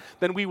God,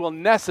 then we will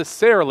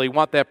necessarily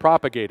want that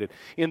propagated.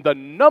 In the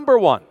number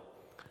one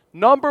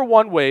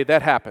way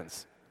that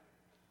happens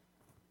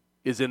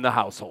is in the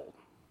household.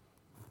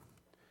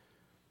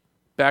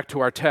 Back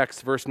to our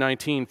text, verse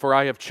 19. For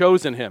I have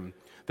chosen him,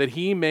 that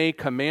he may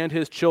command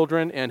his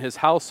children and his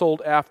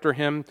household after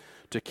him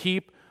to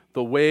keep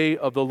the way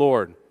of the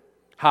Lord.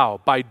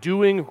 How? By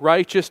doing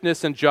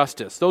righteousness and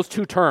justice. Those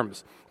two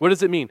terms. What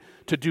does it mean?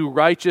 To do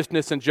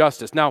righteousness and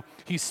justice. Now,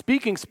 he's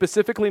speaking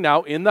specifically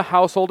now in the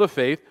household of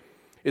faith.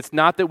 It's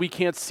not that we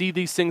can't see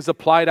these things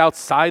applied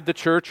outside the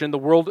church and the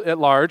world at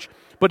large,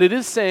 but it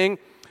is saying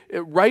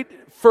right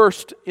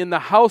first in the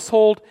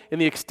household, in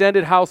the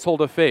extended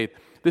household of faith.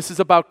 This is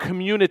about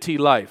community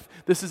life.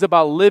 This is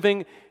about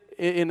living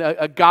in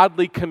a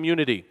godly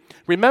community.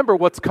 Remember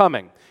what's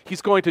coming.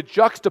 He's going to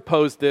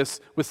juxtapose this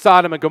with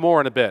Sodom and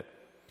Gomorrah in a bit.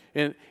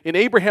 And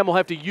Abraham will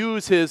have to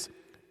use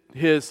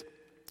his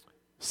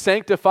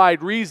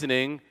sanctified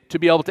reasoning to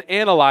be able to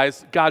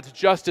analyze God's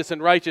justice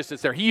and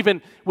righteousness there. He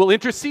even will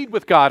intercede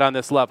with God on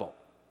this level.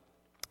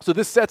 So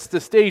this sets the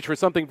stage for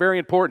something very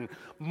important,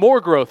 more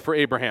growth for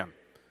Abraham.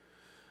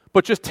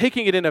 But just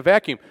taking it in a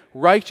vacuum,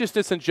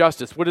 righteousness and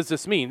justice, what does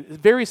this mean?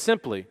 Very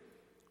simply,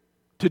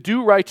 to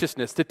do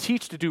righteousness, to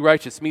teach to do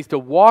righteousness means to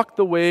walk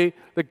the way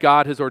that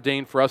God has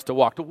ordained for us to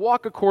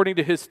walk according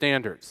to his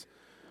standards.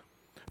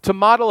 To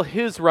model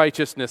his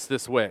righteousness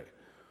this way,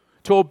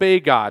 to obey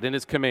God and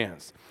his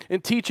commands.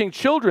 And teaching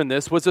children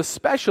this was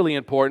especially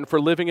important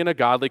for living in a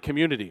godly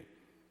community.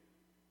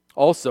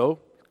 Also,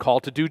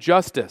 called to do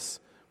justice.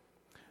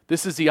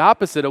 This is the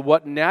opposite of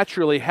what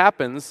naturally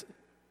happens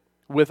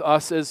with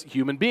us as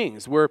human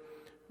beings. We're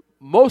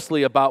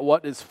mostly about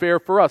what is fair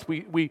for us.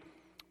 We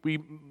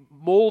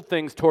mold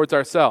things towards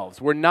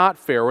ourselves. We're not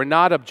fair. We're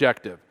not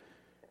objective.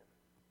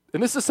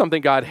 And this is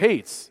something God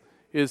hates,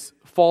 is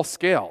false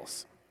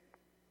scales,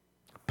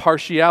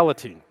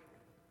 partiality.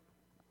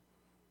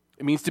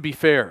 It means to be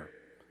fair.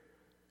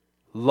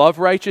 Love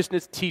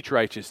righteousness, teach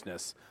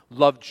righteousness.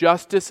 Love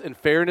justice and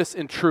fairness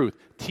and truth.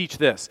 Teach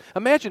this.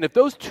 Imagine if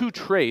those two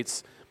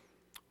traits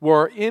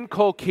were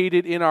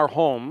inculcated in our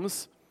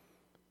homes,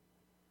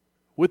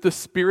 with the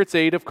Spirit's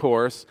aid, of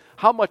course,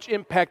 how much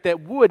impact that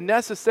would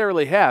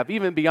necessarily have,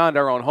 even beyond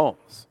our own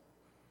homes.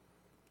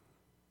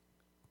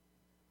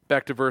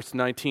 Back to verse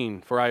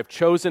 19. For I have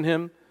chosen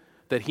him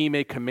that he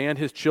may command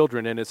his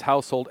children and his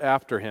household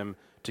after him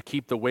to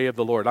keep the way of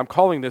the Lord. I'm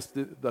calling this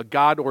the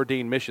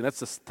God-ordained mission.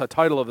 That's the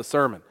title of the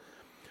sermon.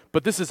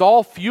 But this is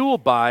all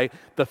fueled by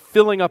the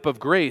filling up of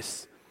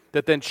grace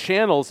that then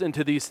channels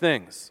into these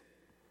things.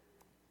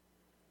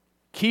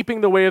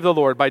 Keeping the way of the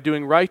Lord by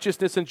doing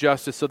righteousness and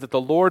justice so that the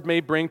Lord may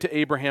bring to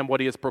Abraham what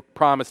he has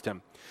promised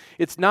him.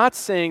 It's not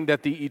saying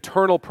that the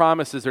eternal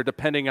promises are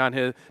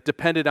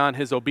dependent on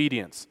his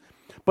obedience,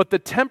 but the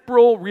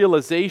temporal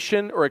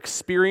realization or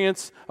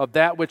experience of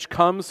that which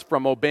comes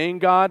from obeying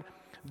God,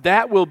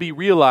 that will be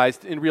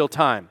realized in real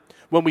time.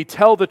 When we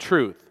tell the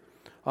truth,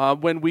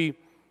 when we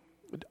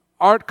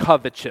aren't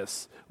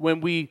covetous,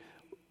 when we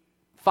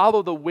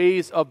follow the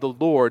ways of the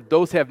Lord,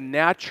 those have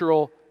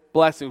natural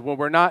blessings.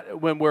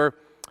 When we're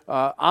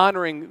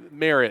honoring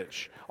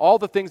marriage, all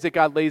the things that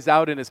God lays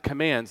out in his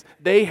commands,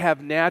 they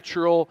have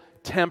natural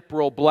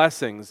temporal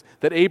blessings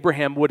that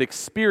Abraham would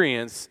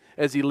experience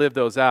as he lived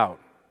those out.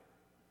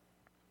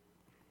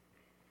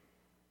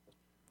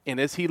 And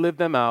as he lived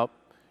them out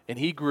and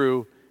he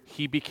grew,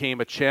 he became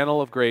a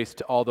channel of grace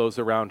to all those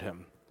around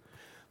him.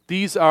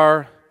 These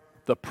are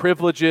the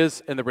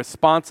privileges and the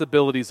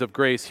responsibilities of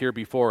grace here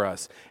before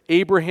us.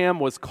 Abraham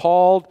was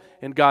called,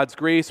 and God's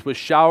grace was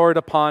showered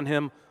upon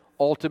him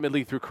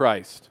ultimately through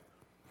Christ.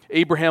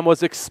 Abraham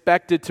was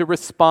expected to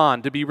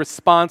respond, to be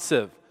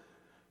responsive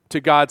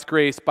to God's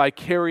grace by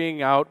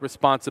carrying out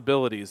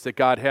responsibilities that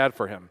God had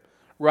for him,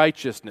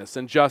 righteousness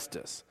and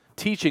justice,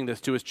 teaching this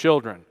to his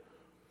children.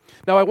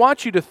 Now, I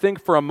want you to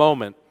think for a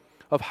moment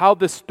of how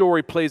this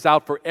story plays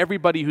out for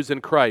everybody who's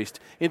in Christ,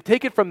 and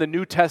take it from the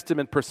New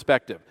Testament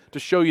perspective to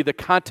show you the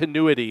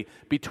continuity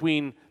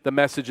between the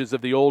messages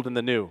of the Old and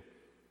the New.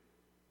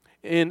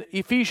 In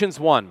Ephesians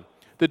 1,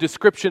 the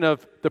description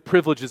of the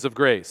privileges of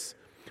grace.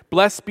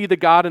 Blessed be the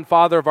God and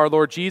Father of our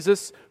Lord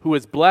Jesus, who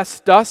has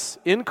blessed us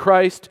in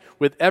Christ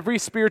with every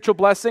spiritual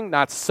blessing,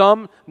 not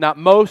some, not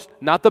most,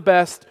 not the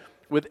best,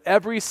 with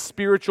every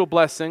spiritual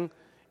blessing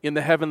in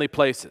the heavenly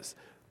places,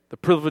 the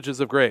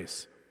privileges of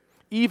grace.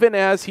 Even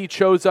as he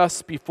chose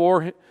us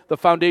before the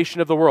foundation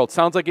of the world.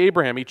 Sounds like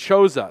Abraham. He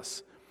chose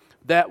us.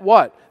 That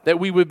what? That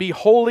we would be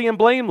holy and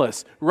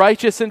blameless,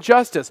 righteous and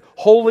justice,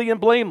 holy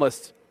and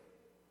blameless.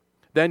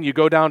 Then you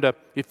go down to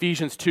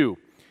Ephesians 2.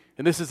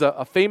 And this is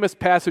a famous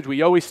passage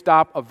we always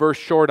stop a verse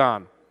short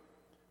on,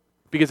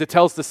 because it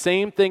tells the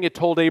same thing it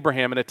told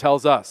Abraham and it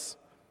tells us.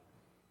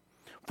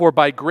 For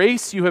by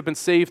grace you have been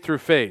saved through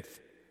faith.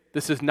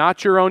 This is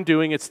not your own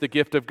doing, it's the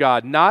gift of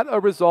God, not a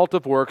result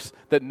of works,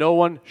 that no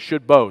one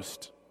should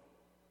boast.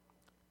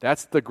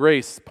 That's the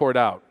grace poured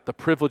out, the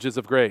privileges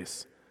of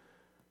grace.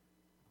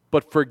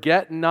 But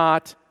forget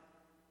not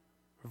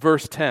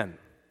verse 10.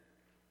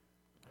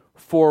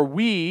 For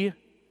we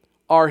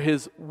are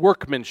his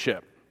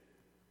workmanship,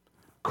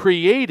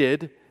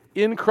 created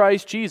in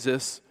Christ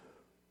Jesus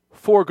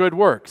for good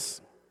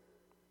works,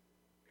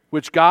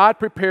 which God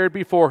prepared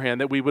beforehand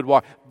that we would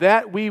walk,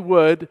 that we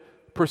would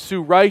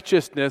pursue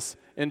righteousness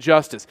and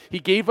justice. He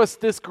gave us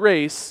this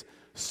grace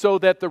so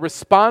that the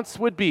response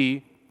would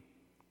be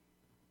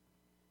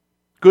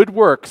good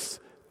works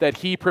that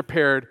he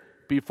prepared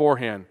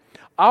beforehand.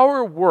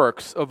 Our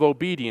works of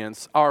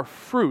obedience are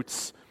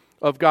fruits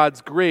of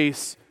God's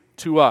grace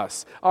to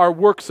us. Our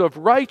works of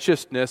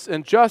righteousness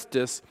and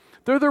justice,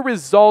 they're the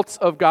results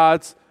of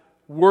God's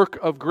work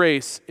of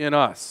grace in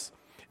us.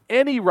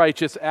 Any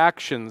righteous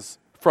actions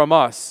from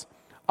us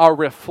are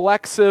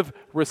reflexive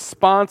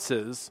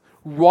responses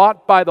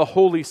wrought by the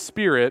Holy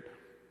Spirit,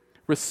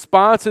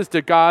 responses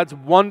to God's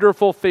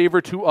wonderful favor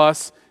to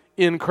us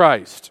in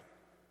Christ.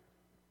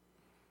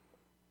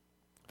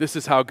 This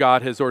is how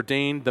God has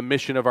ordained the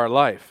mission of our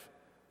life.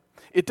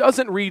 It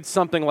doesn't read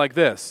something like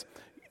this,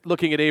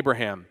 looking at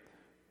Abraham.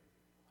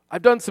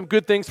 I've done some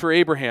good things for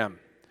Abraham.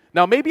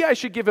 Now maybe I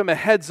should give him a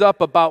heads up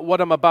about what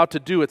I'm about to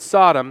do at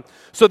Sodom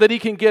so that he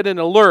can get an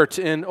alert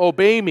and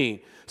obey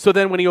me. So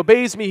then when he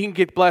obeys me, he can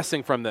get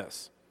blessing from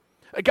this.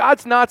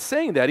 God's not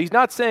saying that. He's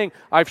not saying,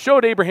 I've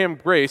showed Abraham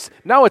grace,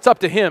 now it's up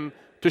to him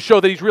to show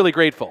that he's really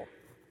grateful.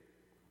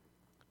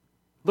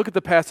 Look at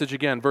the passage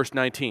again, verse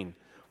 19.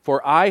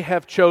 For I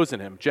have chosen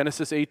him,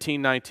 Genesis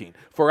 18:19.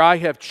 For I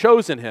have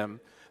chosen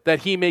him that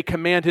he may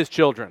command his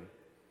children.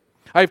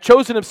 I have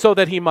chosen him so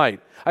that he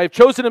might. I have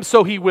chosen him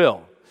so he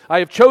will. I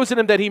have chosen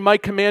him that he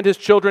might command his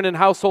children and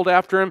household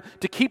after him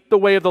to keep the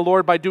way of the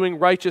Lord by doing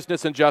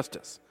righteousness and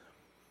justice.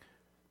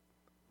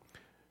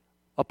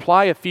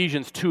 Apply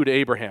Ephesians 2 to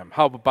Abraham.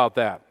 How about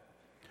that?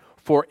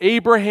 For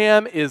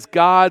Abraham is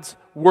God's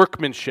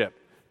workmanship,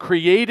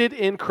 created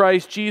in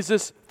Christ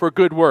Jesus for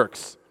good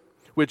works,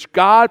 which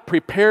God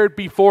prepared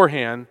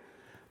beforehand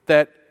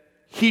that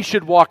he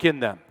should walk in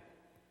them.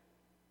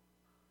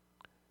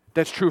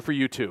 That's true for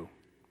you too.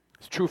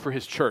 It's true for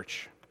his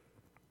church.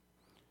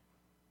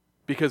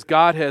 Because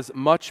God has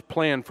much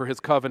planned for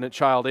his covenant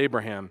child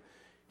Abraham,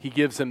 he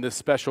gives him this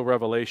special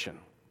revelation.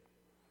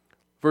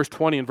 Verse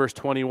 20 and verse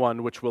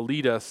 21, which will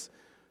lead us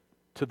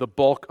to the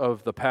bulk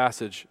of the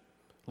passage,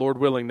 Lord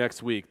willing,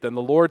 next week. Then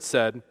the Lord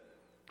said,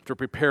 after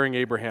preparing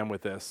Abraham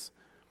with this,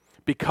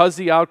 because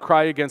the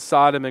outcry against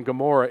Sodom and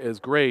Gomorrah is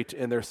great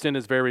and their sin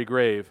is very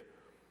grave,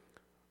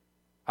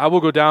 I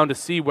will go down to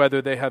see whether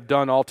they have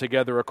done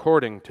altogether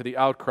according to the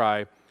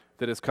outcry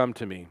that has come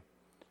to me.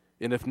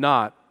 And if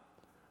not,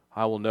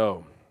 I will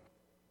know.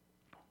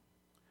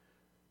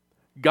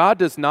 God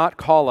does not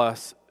call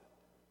us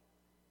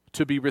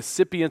to be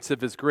recipients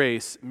of his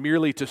grace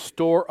merely to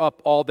store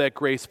up all that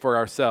grace for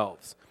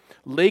ourselves.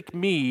 Lake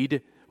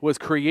Mead was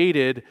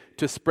created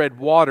to spread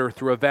water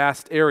through a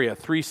vast area,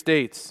 3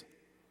 states,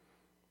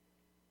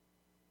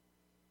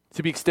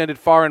 to be extended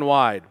far and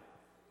wide.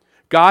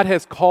 God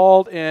has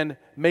called and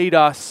made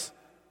us,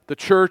 the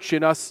church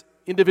and us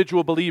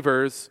individual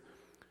believers,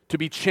 to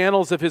be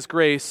channels of his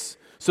grace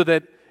so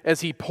that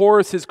as he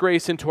pours his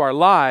grace into our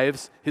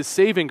lives, his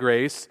saving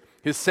grace,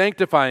 his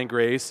sanctifying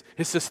grace,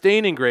 his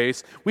sustaining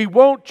grace, we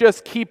won't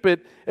just keep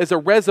it as a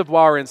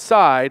reservoir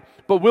inside,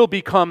 but will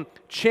become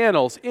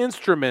channels,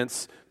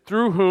 instruments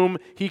through whom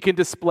he can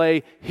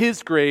display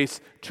his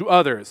grace to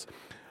others.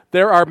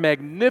 There are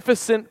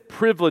magnificent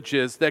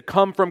privileges that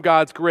come from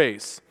God's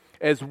grace,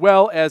 as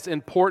well as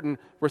important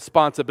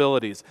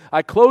responsibilities.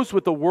 I close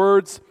with the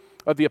words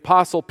of the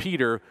Apostle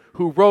Peter,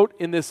 who wrote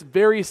in this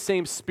very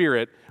same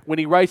spirit when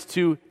he writes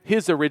to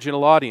his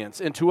original audience,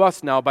 and to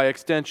us now by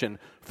extension,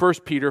 1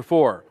 Peter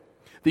 4.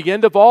 The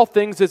end of all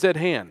things is at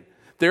hand.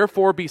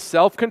 Therefore be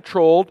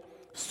self-controlled,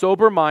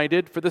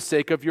 sober-minded for the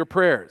sake of your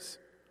prayers.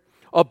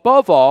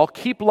 Above all,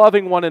 keep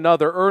loving one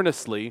another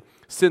earnestly,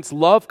 since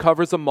love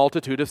covers a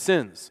multitude of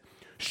sins.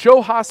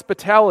 Show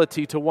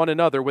hospitality to one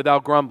another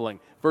without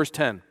grumbling. Verse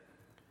 10.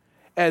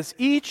 As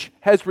each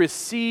has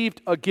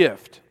received a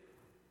gift,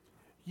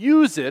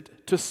 use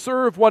it to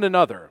serve one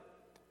another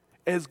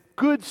as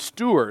good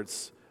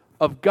stewards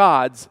of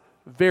God's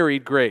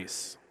varied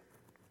grace.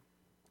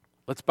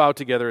 Let's bow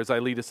together as I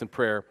lead us in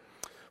prayer.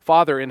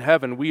 Father in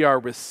heaven, we are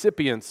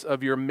recipients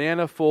of your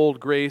manifold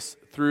grace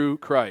through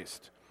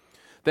Christ.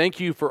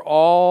 Thank you for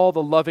all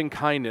the loving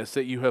kindness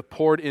that you have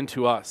poured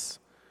into us.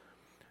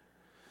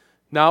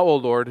 Now, O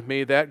Lord,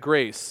 may that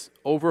grace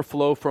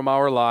overflow from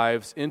our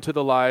lives into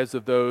the lives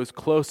of those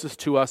closest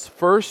to us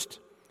first,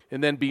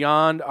 and then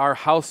beyond our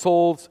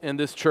households and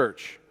this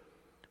church.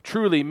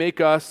 Truly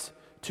make us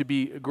to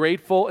be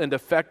grateful and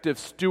effective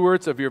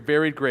stewards of your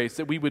varied grace,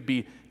 that we would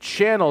be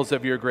channels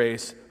of your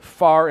grace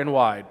far and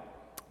wide.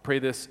 Pray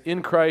this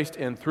in Christ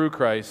and through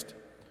Christ.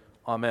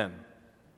 Amen.